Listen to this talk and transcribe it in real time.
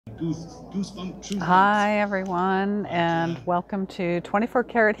Hi everyone, and welcome to 24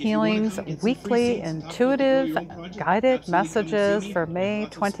 Karat Healing's weekly intuitive guided messages for May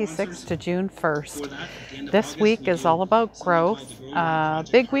 26th to June 1st. This week is all about growth.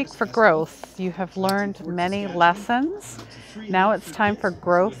 Big week for growth. You have learned many lessons. Now it's time for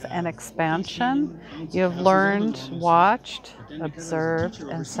growth and expansion. You have learned, watched, observed,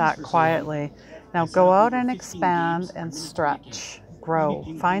 and sat quietly. Now go out and expand and stretch. Grow.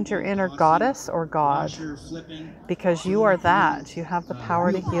 Find your inner goddess or god, because you are that. You have the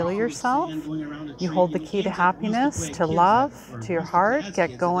power to heal yourself. You hold the key to happiness, to love, to your heart.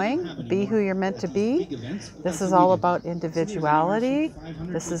 Get going. Be who you're meant to be. This is all about individuality.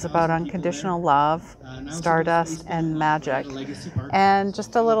 This is about unconditional love, stardust, and magic. And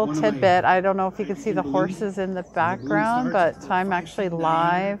just a little tidbit, I don't know if you can see the horses in the background, but I'm actually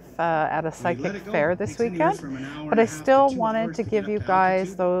live at a psychic fair this weekend. But I still wanted to give you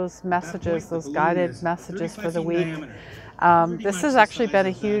guys those messages, those guided messages for the week. This has actually been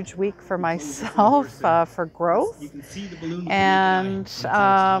a huge week for myself for growth, and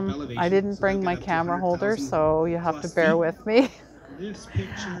I didn't bring my camera holder, so you have to bear with me.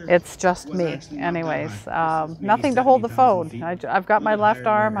 It's just me. Anyways, nothing to hold the phone. I've got my left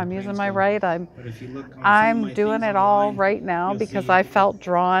arm, I'm using my right. I'm doing it all right now because I felt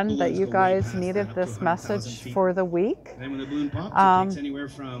drawn that you guys needed this message for the week.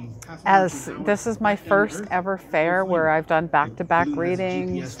 As this is my first ever fair where I've done back-to-back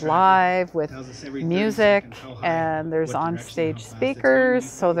readings live with music, and there's on-stage speakers,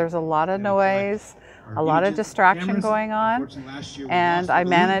 so there's a lot of noise, a lot of distraction going on, and I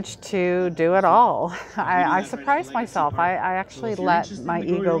managed to do it all. I surprised myself. I actually let my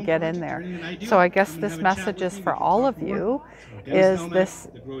ego get in there. So I guess this message is for all of you. Is this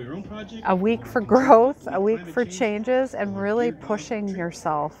a week for growth, a week for changes, and really pushing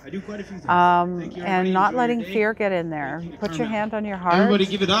yourself, and not letting fear get in there. Put your hand on your heart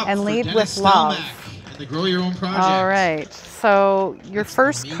and lead with love. All right, so your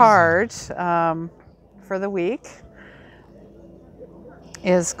first card for the week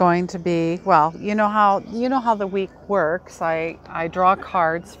is going to be, well, you know how the week works. I draw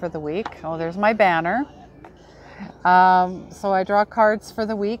cards for the week. Oh, there's my banner. So I draw cards for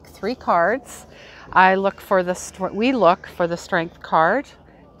the week, 3 cards. We look for the strength card,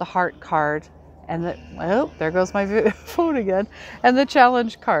 the heart card, and there goes my phone again, and the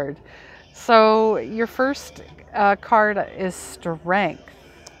challenge card. So your first card is strength.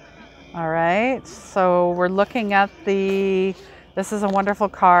 All right, so we're looking at this is a wonderful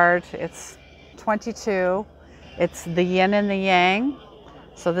card. It's 22. It's the yin and the yang.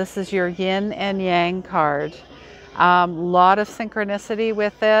 So this is your yin and yang card. Lot of synchronicity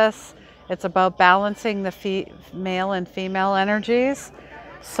with this. It's about balancing the male and female energies.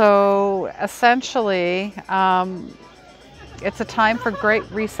 So essentially, it's a time for great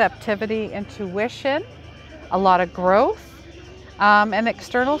receptivity, intuition, a lot of growth. And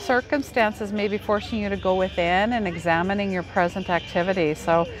external circumstances may be forcing you to go within and examining your present activity.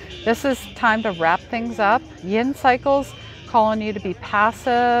 So this is time to wrap things up. Yin cycles call on you to be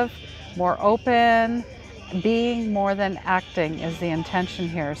passive, more open, being more than acting is the intention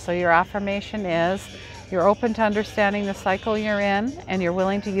here. So your affirmation is you're open to understanding the cycle you're in, and you're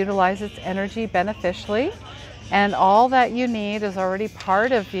willing to utilize its energy beneficially, and all that you need is already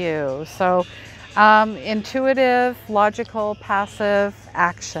part of you. So intuitive, logical, passive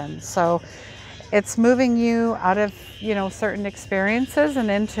action. So it's moving you out of, certain experiences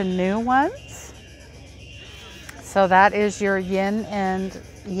and into new ones. So that is your yin and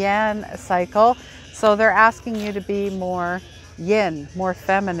yang cycle. So they're asking you to be more yin, more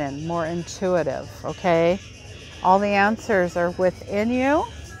feminine, more intuitive, okay? All the answers are within you.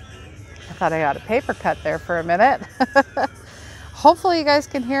 I thought I got a paper cut there for a minute. Hopefully you guys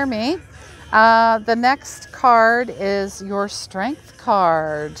can hear me. The next card is your strength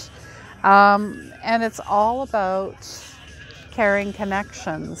card, and it's all about caring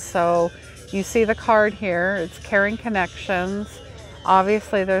connections. So you see the card here, it's caring connections.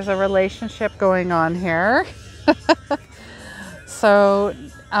 Obviously there's a relationship going on here. So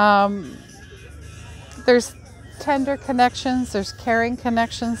there's tender connections, there's caring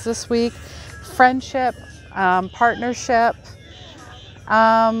connections this week, friendship, partnership.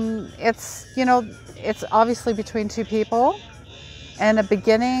 It's obviously between 2 people, and a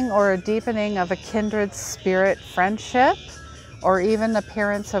beginning or a deepening of a kindred spirit friendship, or even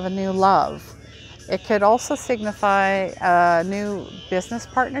appearance of a new love. It could also signify a new business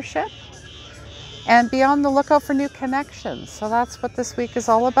partnership, and be on the lookout for new connections. So that's what this week is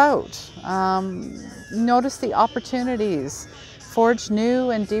all about. Notice the opportunities forge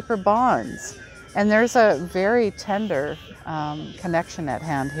new and deeper bonds. And there's a very tender connection at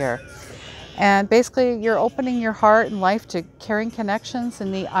hand here. And basically, you're opening your heart and life to caring connections,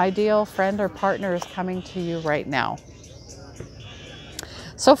 and the ideal friend or partner is coming to you right now.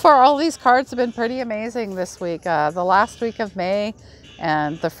 So far, all these cards have been pretty amazing this week. The last week of May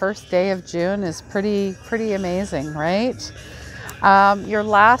and the first day of June is pretty amazing, right? Your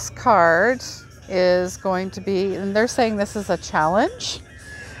last card is going to be, and they're saying this is a challenge.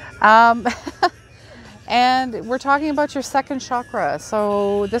 And we're talking about your second chakra.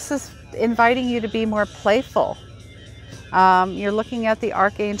 So this is inviting you to be more playful. You're looking at the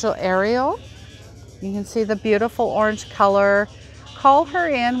Archangel Ariel. You can see the beautiful orange color. Call her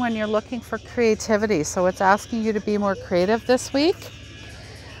in when you're looking for creativity. So it's asking you to be more creative this week.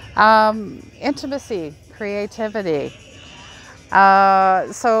 Intimacy, creativity.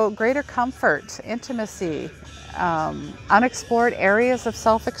 So greater comfort, intimacy, unexplored areas of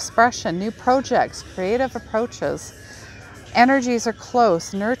self-expression, new projects, creative approaches. Energies are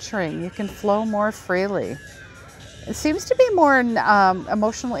close, nurturing. You can flow more freely. It seems to be more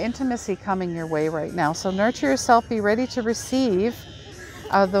emotional intimacy coming your way right now. So nurture yourself, be ready to receive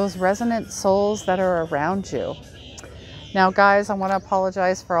those resonant souls that are around you. Now guys, I want to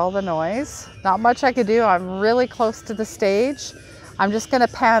apologize for all the noise. Not much I could do. I'm really close to the stage. I'm just going to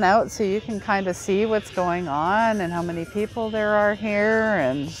pan out so you can kind of see what's going on and how many people there are here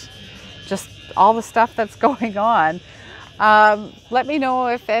and just all the stuff that's going on. Let me know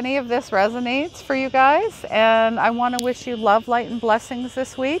if any of this resonates for you guys, and I want to wish you love, light, and blessings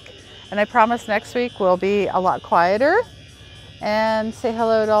this week. And I promise next week will be a lot quieter. And say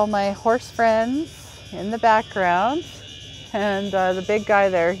hello to all my horse friends in the background. And the big guy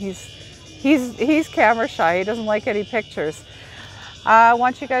there, he's camera shy. He doesn't like any pictures. I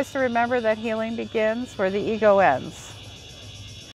want you guys to remember that healing begins where the ego ends.